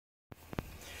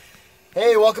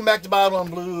Hey, welcome back to Bible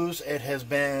and Blues. It has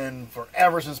been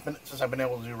forever since I've been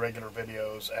able to do regular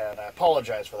videos, and I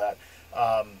apologize for that.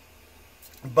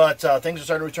 But things are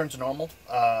starting to return to normal.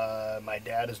 My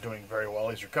dad is doing very well.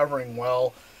 He's recovering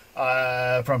well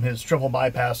from his triple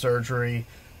bypass surgery.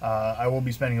 I will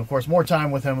be spending, of course, more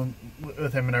time with him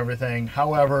and everything.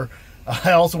 However,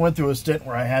 I also went through a stint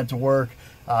where I had to work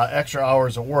extra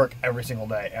hours of work every single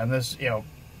day, and this,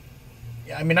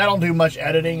 I mean, I don't do much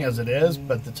editing as it is,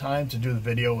 but the time to do the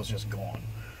video was just gone.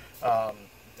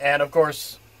 And, of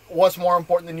course, what's more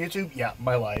important than YouTube? Yeah,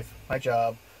 my life, my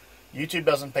job. YouTube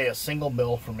doesn't pay a single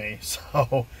bill for me,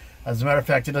 so, as a matter of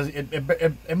fact,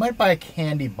 it might buy a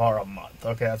candy bar a month.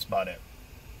 Okay, that's about it.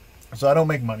 So I don't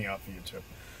make money off of YouTube.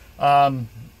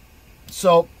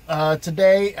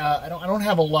 Today, I don't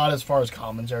have a lot as far as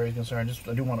commentary is concerned.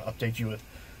 I do want to update you with,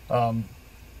 I'm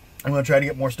going to try to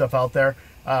get more stuff out there.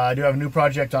 I do have a new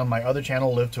project on my other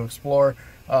channel, Live to Explore,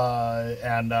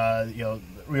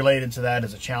 related to that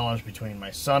is a challenge between my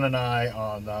son and I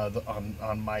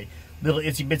on my little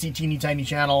itsy bitsy teeny tiny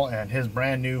channel and his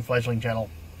brand new fledgling channel.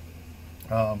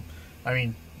 Bible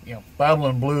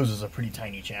and Blues is a pretty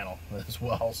tiny channel as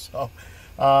well, so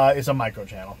it's a micro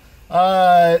channel.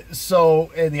 And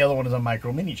the other one is a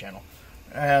micro mini channel,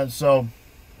 and so.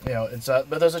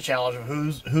 But there's a challenge of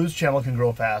whose channel can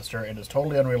grow faster. It is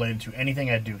totally unrelated to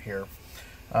anything I do here.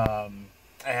 But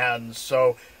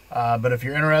if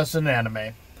you're interested in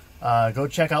anime, go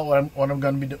check out what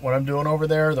I'm doing over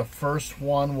there. The first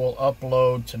one will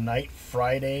upload tonight,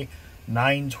 Friday,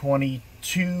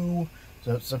 9/22,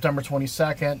 so September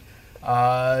 22nd,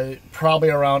 probably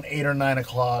around 8 or 9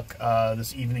 o'clock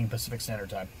this evening Pacific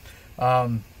Standard Time.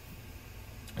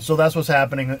 So that's what's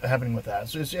happening with that.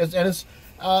 So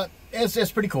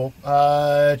it's pretty cool.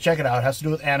 Check it out. It has to do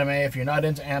with anime. If you're not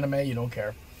into anime, you don't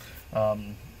care. So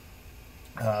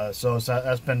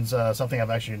that's been something I've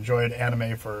actually enjoyed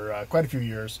anime for quite a few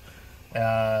years,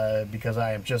 because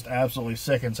I am just absolutely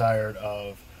sick and tired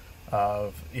of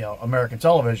American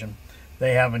television.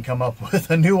 They haven't come up with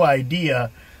a new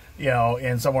idea,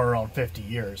 in somewhere around 50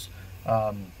 years.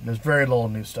 There's very little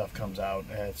new stuff comes out.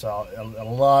 It's a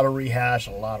lot of rehash,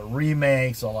 a lot of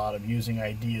remakes, a lot of using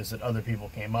ideas that other people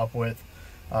came up with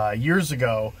years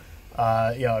ago.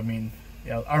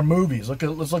 Our movies.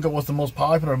 Let's look at what the most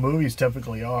popular movies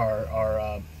typically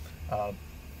are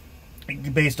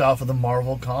based off of the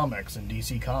Marvel comics and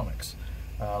DC comics.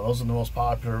 Those are the most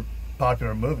popular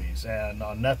movies, and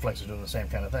on Netflix are doing the same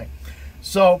kind of thing.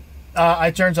 So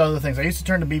I turned to other things. I used to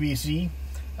turn to BBC.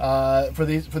 For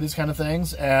these kind of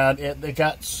things, and it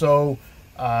got so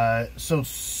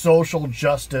social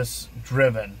justice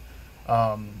driven,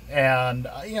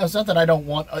 it's not that I don't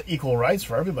want equal rights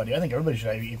for everybody. I think everybody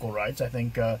should have equal rights. I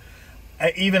think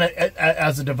even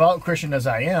as a devout Christian as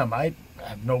I am, I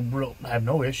have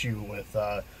no issue with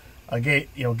a gay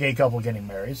couple getting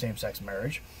married, same-sex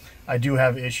marriage. I do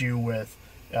have issue with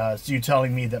you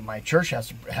telling me that my church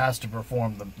has to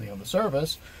perform the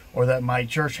service, or that my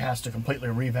church has to completely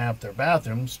revamp their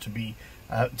bathrooms to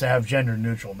have gender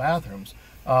neutral bathrooms.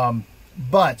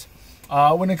 But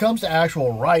when it comes to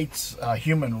actual rights,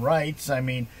 human rights, I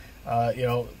mean,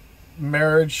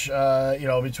 marriage,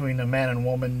 between a man and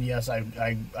woman, yes,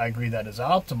 I agree that is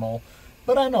optimal,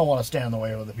 but I don't want to stand in the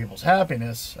way of other people's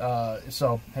happiness.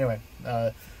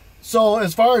 So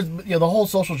as far as the whole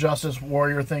social justice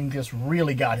warrior thing just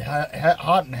really got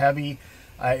hot and heavy.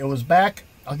 It was back.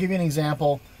 I'll give you an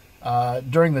example.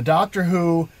 During the Doctor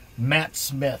Who Matt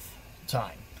Smith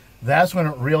time, that's when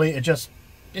it just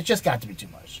got to be too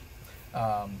much.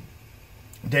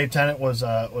 Dave Tennant was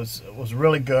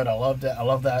really good. I loved it. I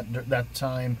loved that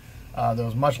time. There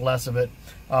was much less of it.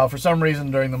 For some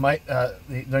reason during the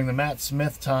Matt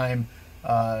Smith time,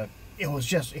 it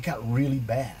got really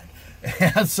bad.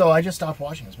 And so I just stopped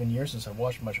watching. It's been years since I've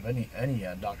watched much of any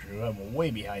Doctor Who. I'm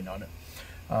way behind on it.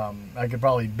 I could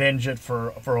probably binge it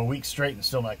for a week straight and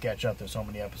still not catch up. There's so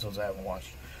many episodes I haven't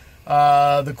watched.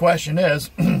 The question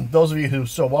is, those of you who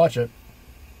still watch it,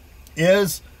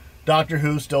 is Doctor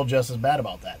Who still just as bad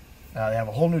about that? They have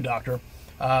a whole new Doctor.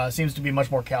 Seems to be a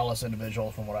much more callous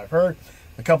individual from what I've heard.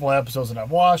 The couple of episodes that I've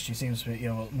watched, he seems to be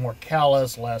more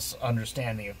callous, less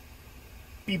understanding of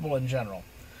people in general.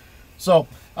 So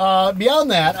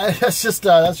beyond that, that's just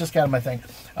kind of my thing.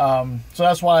 So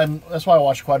that's why I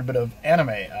watch quite a bit of anime.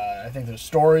 I think their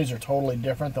stories are totally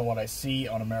different than what I see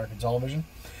on American television.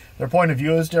 Their point of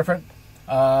view is different,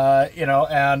 so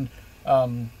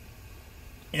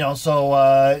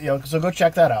go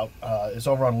check that out. It's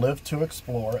over on Live to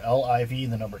Explore,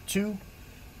 LIV, the number 2,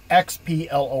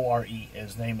 XPLORE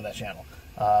is the name of that channel.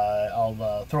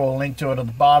 I'll throw a link to it at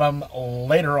the bottom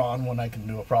later on when I can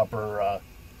do a proper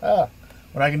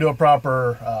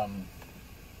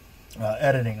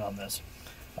editing on this.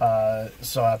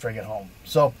 So after I get home.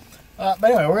 So, but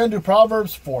anyway, we're going to do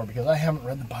Proverbs 4 because I haven't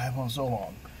read the Bible in so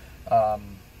long.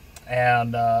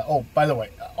 Oh, by the way,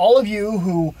 all of you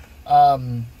who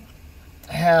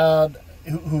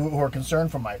who are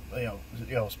concerned for my,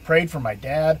 prayed for my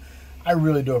dad, I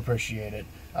really do appreciate it.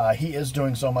 He is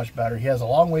doing so much better. He has a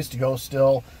long ways to go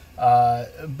still,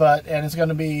 and it's going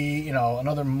to be,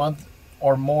 another month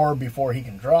or more before he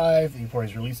can drive, before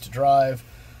he's released to drive.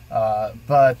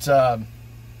 But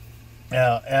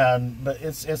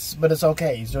it's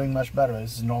okay. He's doing much better.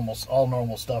 This is all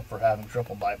normal stuff for having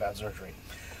triple bypass surgery.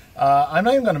 I'm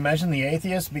not even going to mention the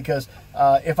atheist because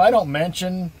if I don't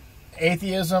mention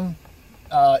atheism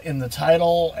in the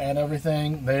title and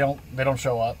everything, they don't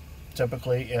show up.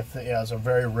 Typically, it's a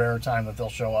very rare time that they'll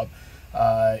show up.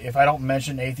 If I don't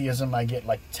mention atheism, I get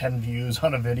like 10 views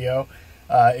on a video.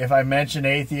 If I mention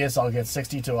atheists, I'll get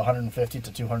 60 to 150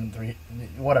 to 203,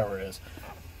 whatever it is.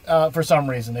 For some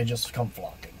reason, they just come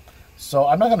flocking. So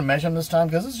I'm not going to mention this time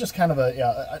because it's just kind of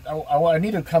I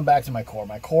need to come back to my core.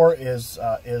 My core is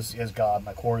God.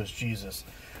 My core is Jesus.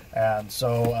 And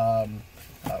so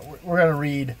we're going to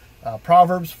read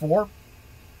Proverbs 4.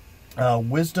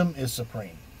 Wisdom is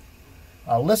supreme.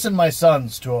 Listen, my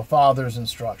sons, to a father's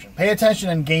instruction. Pay attention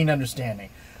and gain understanding.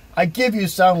 I give you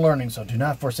sound learning, so do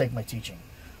not forsake my teaching.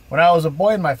 When I was a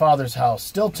boy in my father's house,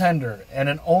 still tender, and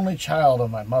an only child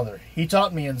of my mother, he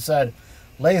taught me and said,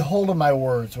 lay hold of my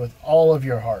words with all of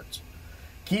your heart.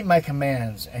 Keep my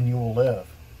commands, and you will live.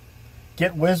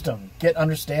 Get wisdom, get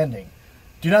understanding.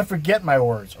 Do not forget my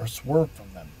words or swerve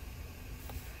from them.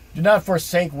 Do not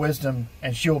forsake wisdom,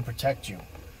 and she will protect you.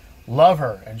 Love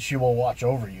her, and she will watch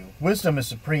over you. Wisdom is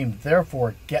supreme,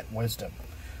 therefore get wisdom.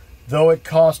 Though it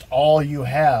cost all you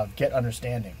have, get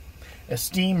understanding.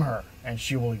 Esteem her, and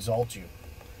she will exalt you.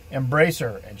 Embrace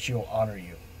her, and she will honor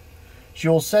you. She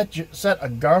will set a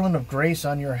garland of grace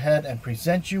on your head and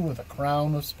present you with a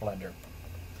crown of splendor.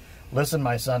 Listen,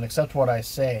 my son, accept what I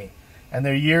say, and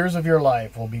the years of your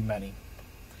life will be many.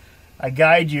 I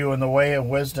guide you in the way of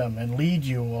wisdom and lead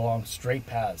you along straight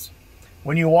paths.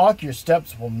 When you walk, your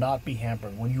steps will not be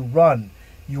hampered. When you run,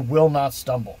 you will not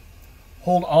stumble.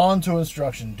 Hold on to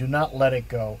instruction. Do not let it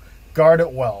go. Guard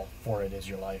it well, for it is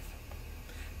your life.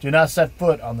 Do not set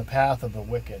foot on the path of the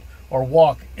wicked, or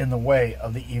walk in the way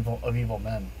of evil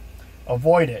men.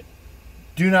 Avoid it.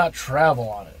 Do not travel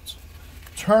on it.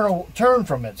 Turn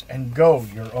from it and go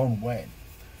your own way.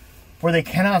 For they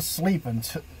cannot sleep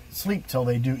till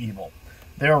they do evil.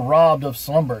 They are robbed of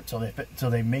slumber till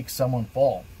they make someone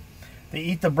fall. They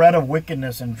eat the bread of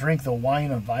wickedness and drink the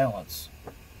wine of violence.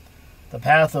 The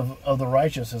path of the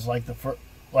righteous is like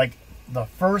the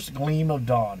first gleam of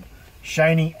dawn,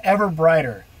 shining ever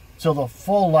brighter till the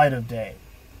full light of day.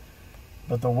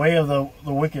 But the way of the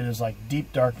wicked is like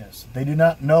deep darkness. They do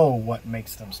not know what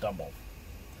makes them stumble.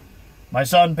 My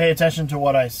son, pay attention to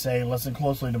what I say. Listen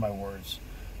closely to my words.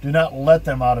 Do not let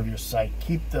them out of your sight.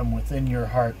 Keep them within your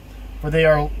heart, for they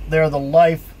are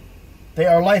life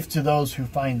to those who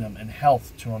find them, and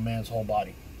health to a man's whole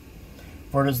body.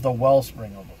 For it is the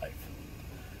wellspring of life.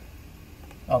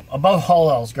 Above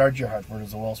all else, guard your heart, for it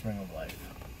is the wellspring of life.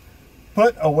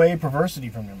 Put away perversity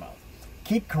from your mouth.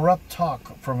 Keep corrupt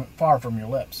talk far from your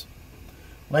lips.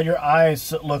 Let your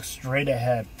eyes look straight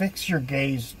ahead. Fix your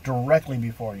gaze directly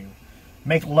before you.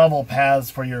 Make level paths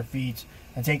for your feet,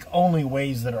 and take only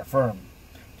ways that are firm.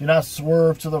 Do not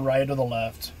swerve to the right or the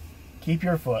left. Keep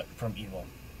your foot from evil.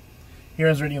 Here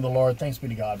is reading of the Lord. Thanks be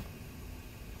to God.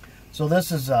 So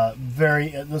this is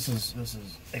this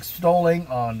is extolling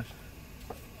on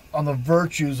the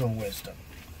virtues of wisdom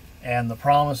and the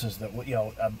promises that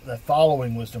that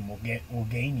following wisdom will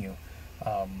gain you,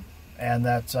 and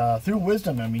that through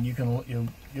wisdom, I mean,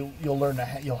 you'll learn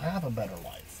you'll have a better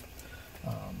life.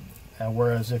 And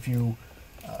whereas if you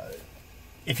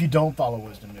don't follow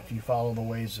wisdom, if you follow the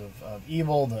ways of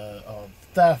evil, of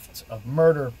theft, of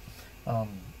murder,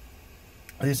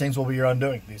 these things will be your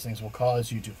undoing. These things will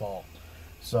cause you to fall.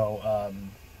 So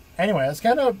anyway,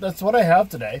 that's what I have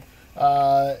today.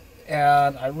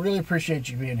 And I really appreciate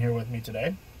you being here with me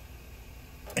today.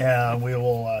 And we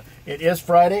will, it is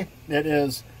Friday. It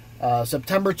is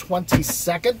September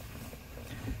 22nd.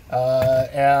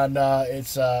 And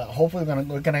it's hopefully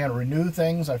we're gonna renew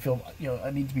things. I feel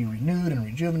I need to be renewed and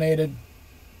rejuvenated.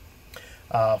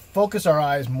 Focus our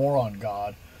eyes more on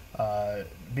God,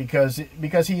 because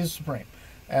He is supreme.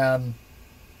 And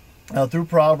through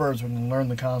Proverbs, we can learn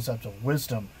the concept of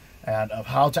wisdom and of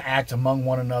how to act among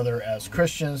one another as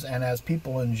Christians and as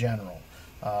people in general.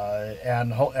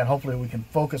 and hopefully we can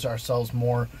focus ourselves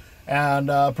more and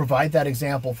provide that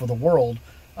example for the world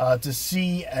to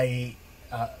see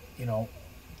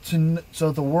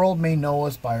so the world may know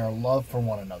us by our love for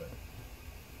one another.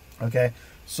 Okay,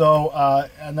 so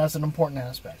and that's an important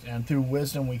aspect, and through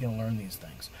wisdom we can learn these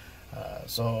things.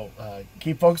 So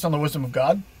keep focused on the wisdom of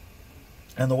God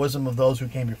and the wisdom of those who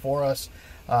came before us.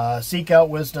 Seek out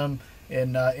wisdom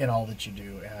in all that you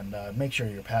do, and make sure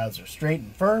your paths are straight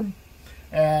and firm.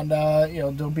 And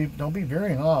don't be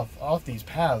veering off these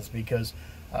paths, because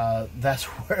that's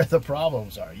where the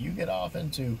problems are. You get off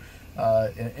into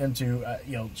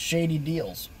shady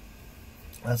deals.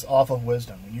 That's off of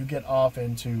wisdom. When you get off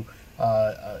into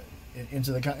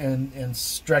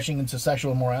stretching into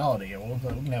sexual immorality, and we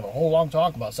can have a whole long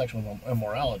talk about sexual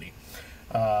immorality,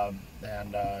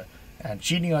 and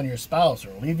cheating on your spouse,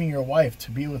 or leaving your wife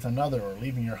to be with another, or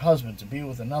leaving your husband to be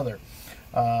with another.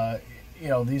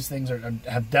 These things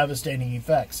have devastating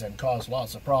effects and cause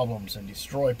lots of problems and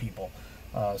destroy people.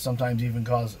 Sometimes even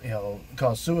cause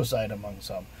suicide among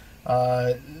some.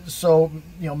 So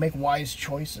make wise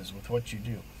choices with what you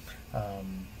do,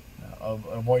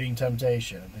 avoiding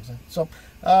temptation and things like that. So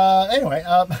anyway,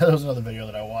 there was another video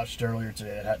that I watched earlier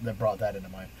today that brought that into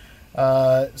mind.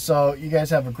 So you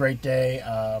guys have a great day.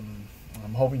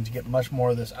 I'm hoping to get much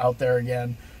more of this out there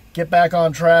again. Get back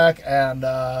on track, and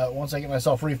once I get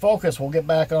myself refocused, we'll get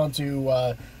back onto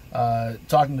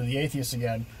talking to the atheists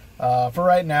again. For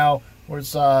right now,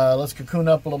 let's cocoon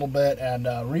up a little bit and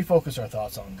refocus our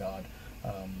thoughts on God,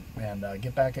 and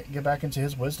get back into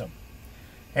His wisdom.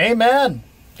 Amen.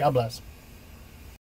 God bless.